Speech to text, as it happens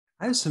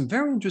I have some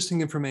very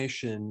interesting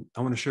information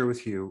I want to share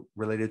with you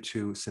related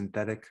to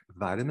synthetic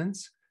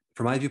vitamins.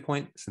 From my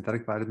viewpoint,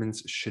 synthetic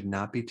vitamins should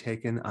not be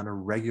taken on a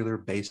regular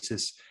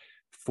basis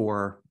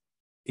for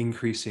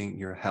increasing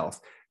your health.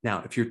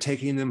 Now, if you're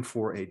taking them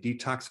for a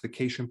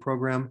detoxification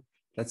program,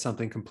 that's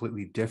something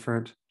completely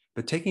different.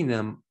 But taking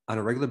them on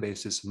a regular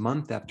basis,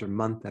 month after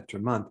month after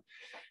month,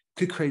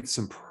 could create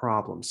some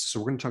problems.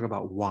 So we're going to talk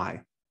about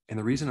why. And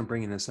the reason I'm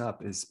bringing this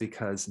up is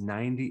because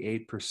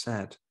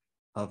 98%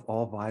 of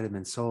all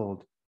vitamins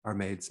sold are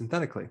made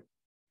synthetically.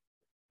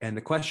 And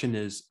the question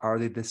is, are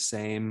they the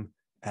same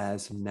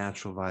as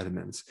natural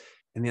vitamins?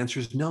 And the answer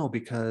is no,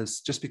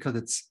 because just because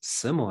it's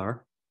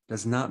similar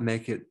does not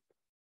make it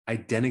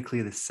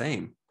identically the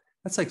same.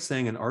 That's like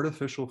saying an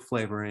artificial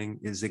flavoring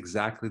is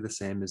exactly the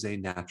same as a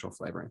natural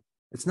flavoring.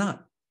 It's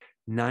not.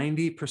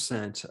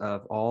 90%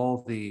 of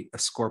all the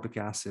ascorbic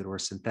acid or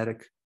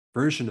synthetic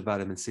version of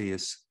vitamin C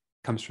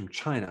comes from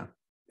China.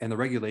 And the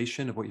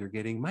regulation of what you're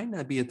getting might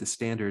not be at the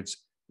standards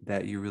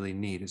that you really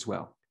need as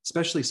well,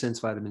 especially since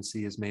vitamin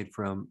C is made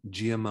from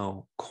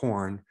GMO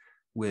corn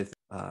with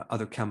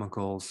other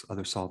chemicals,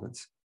 other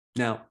solvents.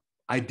 Now,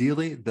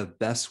 ideally, the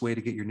best way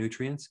to get your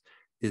nutrients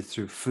is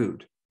through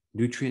food,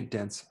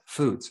 nutrient-dense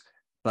foods,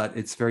 but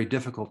it's very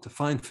difficult to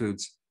find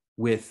foods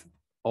with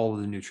all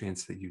of the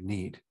nutrients that you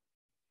need.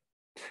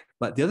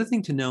 But the other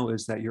thing to know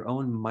is that your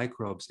own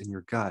microbes in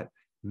your gut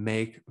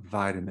make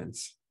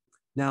vitamins.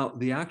 Now,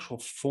 the actual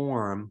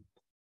form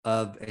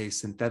of a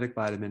synthetic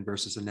vitamin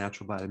versus a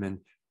natural vitamin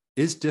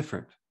is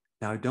different.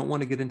 Now, I don't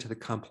want to get into the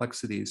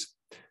complexities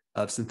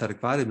of synthetic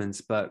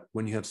vitamins, but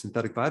when you have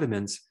synthetic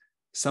vitamins,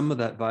 some of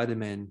that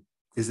vitamin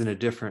is in a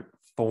different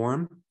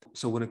form.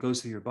 So when it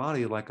goes through your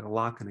body like a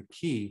lock and a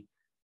key,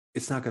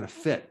 it's not going to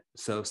fit.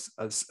 So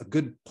a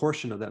good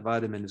portion of that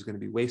vitamin is going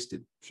to be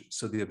wasted.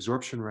 So the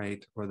absorption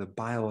rate or the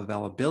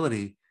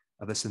bioavailability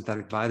of a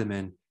synthetic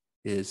vitamin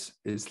is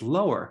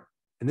lower.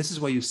 And this is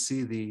why you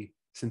see the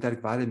synthetic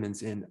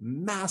vitamins in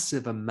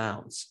massive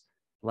amounts,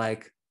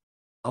 like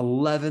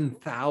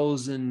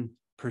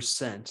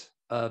 11,000%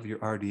 of your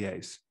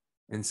RDAs.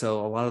 And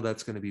so a lot of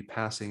that's going to be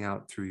passing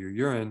out through your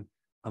urine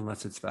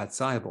unless it's fat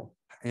soluble.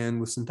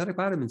 And with synthetic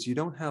vitamins, you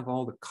don't have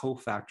all the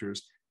cofactors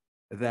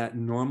that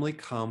normally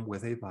come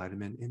with a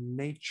vitamin in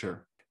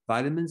nature.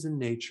 Vitamins in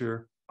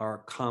nature are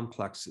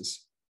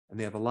complexes, and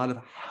they have a lot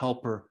of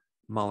helper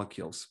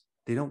molecules.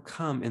 They don't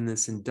come in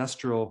this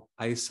industrial,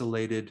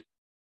 isolated,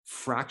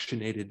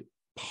 fractionated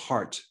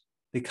part.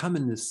 They come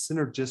in this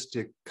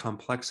synergistic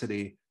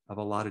complexity of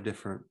a lot of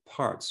different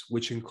parts,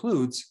 which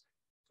includes,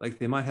 like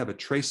they might have a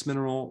trace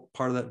mineral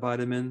part of that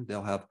vitamin.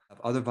 They'll have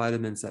other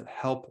vitamins that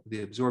help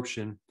the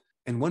absorption.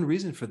 And one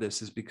reason for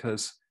this is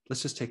because,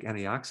 let's just take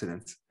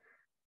antioxidants.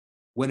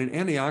 When an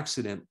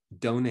antioxidant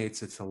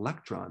donates its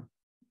electron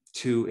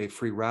to a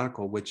free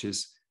radical, which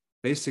is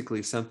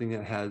basically something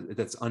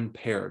that's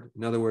unpaired.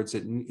 In other words,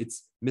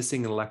 it's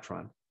missing an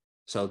electron.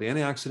 So the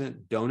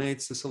antioxidant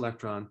donates this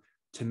electron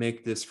to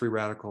make this free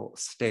radical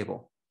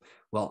stable.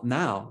 Well,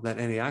 now that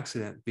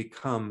antioxidant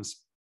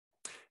becomes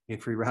a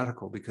free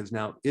radical because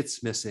now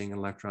it's missing an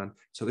electron.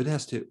 So it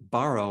has to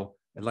borrow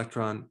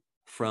electron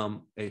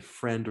from a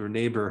friend or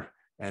neighbor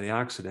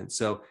antioxidant.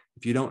 So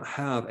if you don't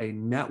have a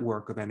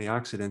network of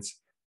antioxidants,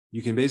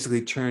 you can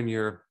basically turn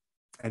your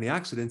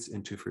antioxidants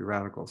into free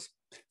radicals.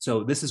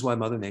 So this is why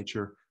Mother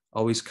Nature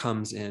always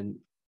comes in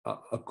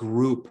a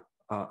group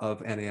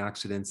of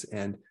antioxidants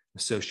and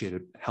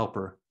associated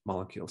helper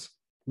molecules.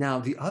 Now,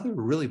 the other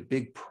really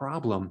big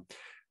problem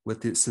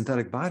with the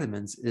synthetic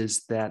vitamins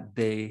is that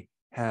they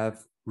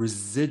have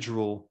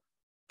residual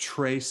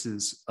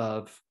traces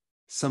of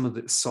some of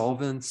the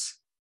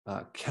solvents,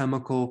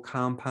 chemical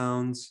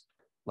compounds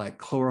like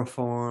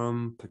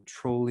chloroform,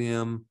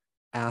 petroleum,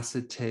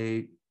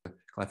 acetate,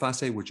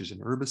 glyphosate, which is an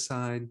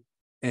herbicide,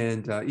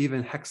 and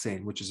even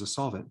hexane, which is a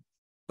solvent.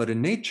 But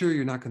in nature,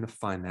 you're not going to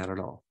find that at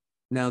all.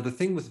 Now, the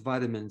thing with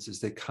vitamins is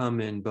they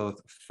come in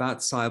both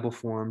fat-soluble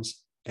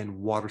forms and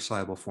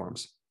water-soluble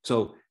forms.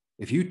 So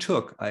if you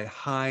took a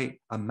high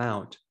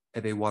amount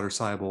of a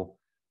water-soluble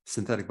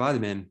synthetic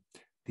vitamin,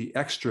 the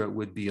extra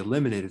would be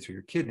eliminated through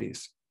your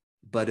kidneys.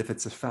 But if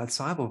it's a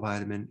fat-soluble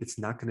vitamin, it's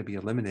not going to be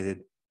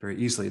eliminated very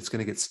easily. It's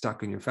going to get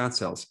stuck in your fat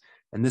cells.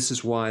 And this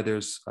is why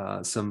there's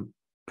some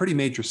pretty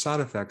major side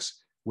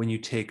effects when you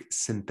take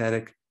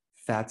synthetic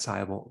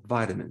fat-soluble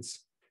vitamins.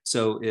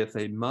 So if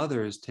a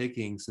mother is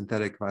taking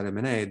synthetic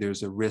vitamin A,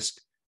 there's a risk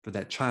for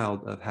that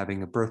child of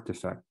having a birth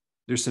defect.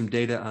 There's some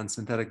data on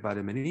synthetic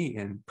vitamin E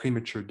and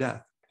premature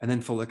death. And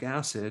then folic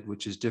acid,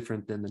 which is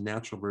different than the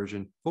natural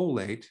version,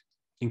 folate,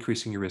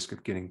 increasing your risk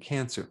of getting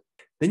cancer.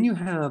 Then you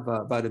have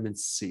vitamin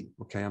C.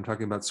 Okay, I'm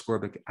talking about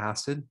ascorbic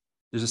acid.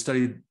 There's a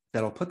study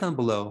that I'll put down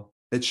below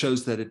that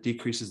shows that it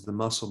decreases the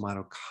muscle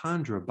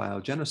mitochondria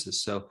biogenesis.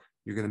 So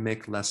you're going to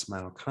make less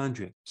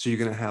mitochondria. So you're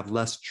going to have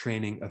less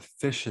training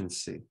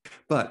efficiency.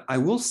 But I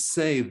will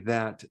say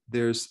that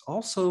there's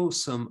also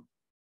some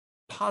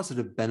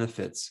positive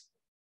benefits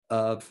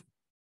of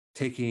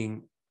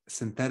taking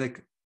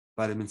synthetic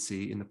vitamin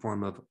C in the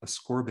form of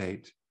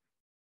ascorbate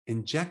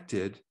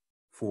injected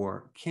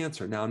for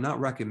cancer. Now, I'm not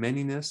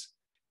recommending this,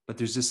 but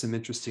there's just some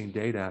interesting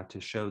data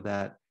to show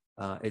that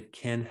it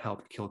can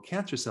help kill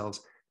cancer cells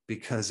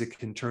because it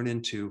can turn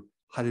into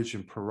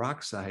hydrogen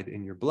peroxide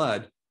in your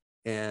blood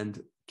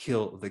and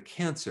kill the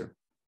cancer.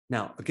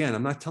 Now, again,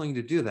 I'm not telling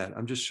you to do that.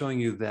 I'm just showing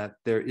you that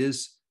there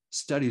is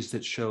studies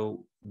that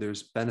show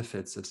there's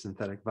benefits of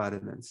synthetic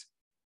vitamins.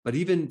 But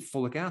even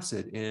folic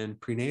acid in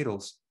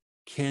prenatals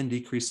can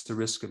decrease the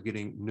risk of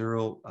getting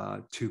neural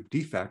tube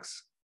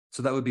defects.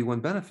 So that would be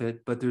one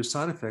benefit, but there's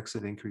side effects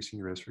of increasing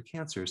your risk for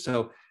cancer.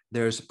 So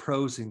there's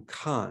pros and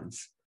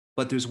cons,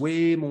 but there's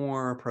way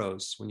more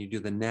pros when you do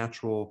the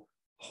natural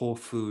whole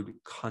food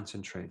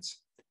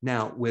concentrates.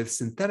 Now, with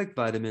synthetic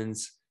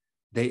vitamins,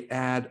 they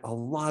add a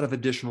lot of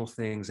additional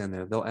things in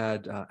there. They'll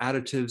add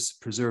additives,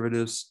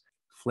 preservatives,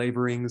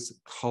 flavorings,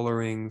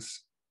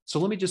 colorings. So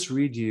let me just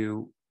read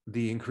you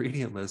the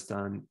ingredient list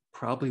on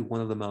probably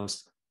one of the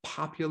most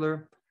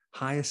popular,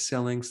 highest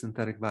selling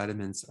synthetic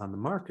vitamins on the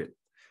market.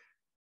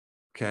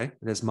 Okay,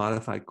 it has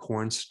modified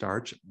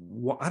cornstarch.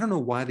 I don't know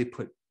why they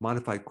put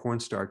modified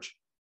cornstarch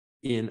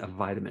in a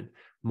vitamin.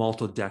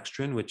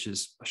 Maltodextrin, which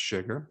is a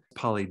sugar,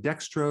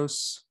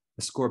 polydextrose,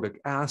 ascorbic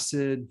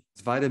acid,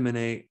 vitamin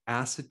A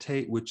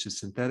acetate, which is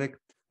synthetic.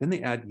 Then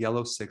they add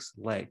yellow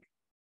 6-leg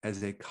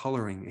as a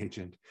coloring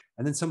agent.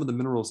 And then some of the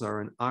minerals are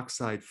in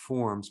oxide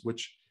forms,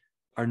 which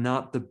are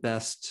not the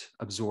best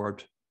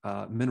absorbed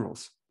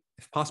minerals.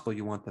 If possible,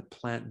 you want the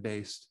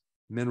plant-based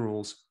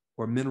minerals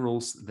or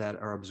minerals that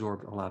are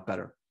absorbed a lot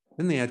better.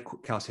 Then they add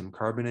calcium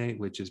carbonate,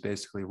 which is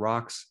basically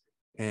rocks,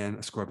 and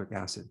ascorbic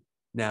acid.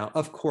 Now,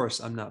 of course,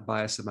 I'm not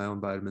biased in my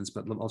own vitamins,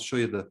 but I'll show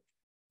you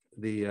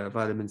the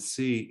vitamin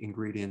C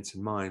ingredients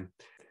in mine.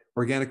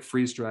 Organic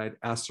freeze-dried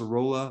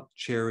acerola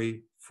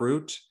cherry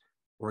fruit,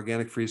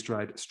 organic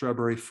freeze-dried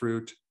strawberry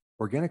fruit,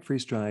 organic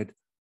freeze-dried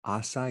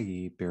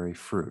acai berry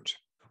fruit,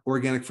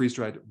 organic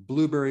freeze-dried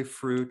blueberry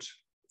fruit.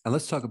 And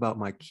let's talk about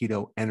my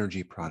keto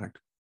energy product.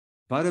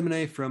 Vitamin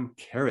A from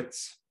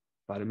carrots,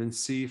 vitamin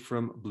C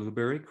from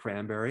blueberry,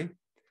 cranberry,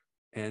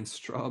 and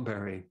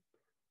strawberry.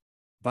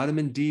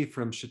 Vitamin D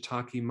from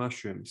shiitake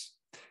mushrooms,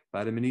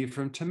 vitamin E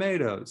from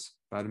tomatoes,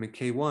 vitamin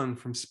K1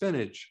 from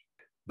spinach,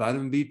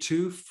 vitamin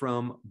B2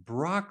 from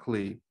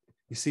broccoli.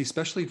 You see,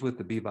 especially with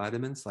the B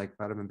vitamins like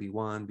vitamin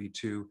B1,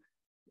 B2,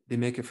 they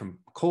make it from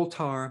coal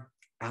tar,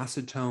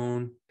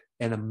 acetone,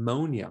 and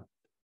ammonia,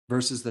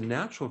 versus the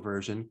natural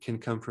version can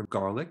come from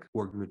garlic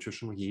or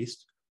nutritional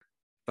yeast.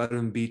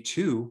 Vitamin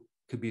B2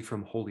 could be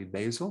from holy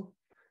basil.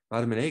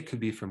 Vitamin A could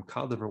be from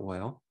cod liver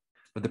oil.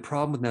 But the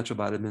problem with natural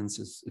vitamins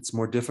is it's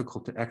more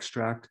difficult to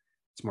extract,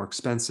 it's more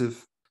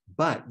expensive,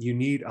 but you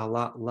need a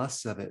lot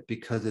less of it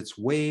because it's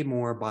way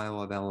more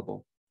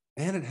bioavailable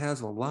and it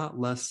has a lot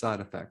less side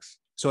effects.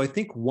 So I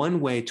think one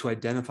way to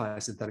identify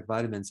synthetic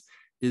vitamins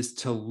is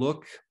to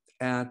look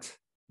at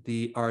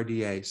the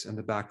RDAs and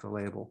the back of the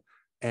label.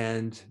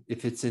 And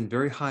if it's in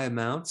very high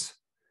amounts,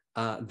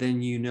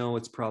 then you know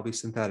it's probably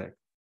synthetic.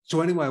 So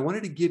anyway, I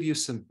wanted to give you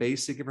some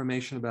basic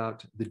information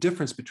about the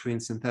difference between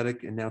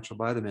synthetic and natural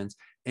vitamins.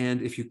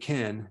 And if you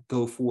can,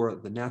 go for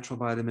the natural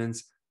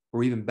vitamins,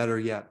 or even better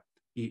yet,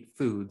 eat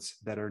foods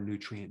that are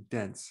nutrient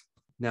dense.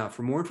 Now,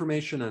 for more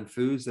information on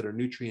foods that are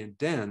nutrient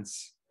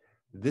dense,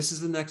 this is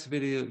the next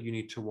video you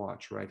need to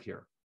watch right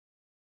here.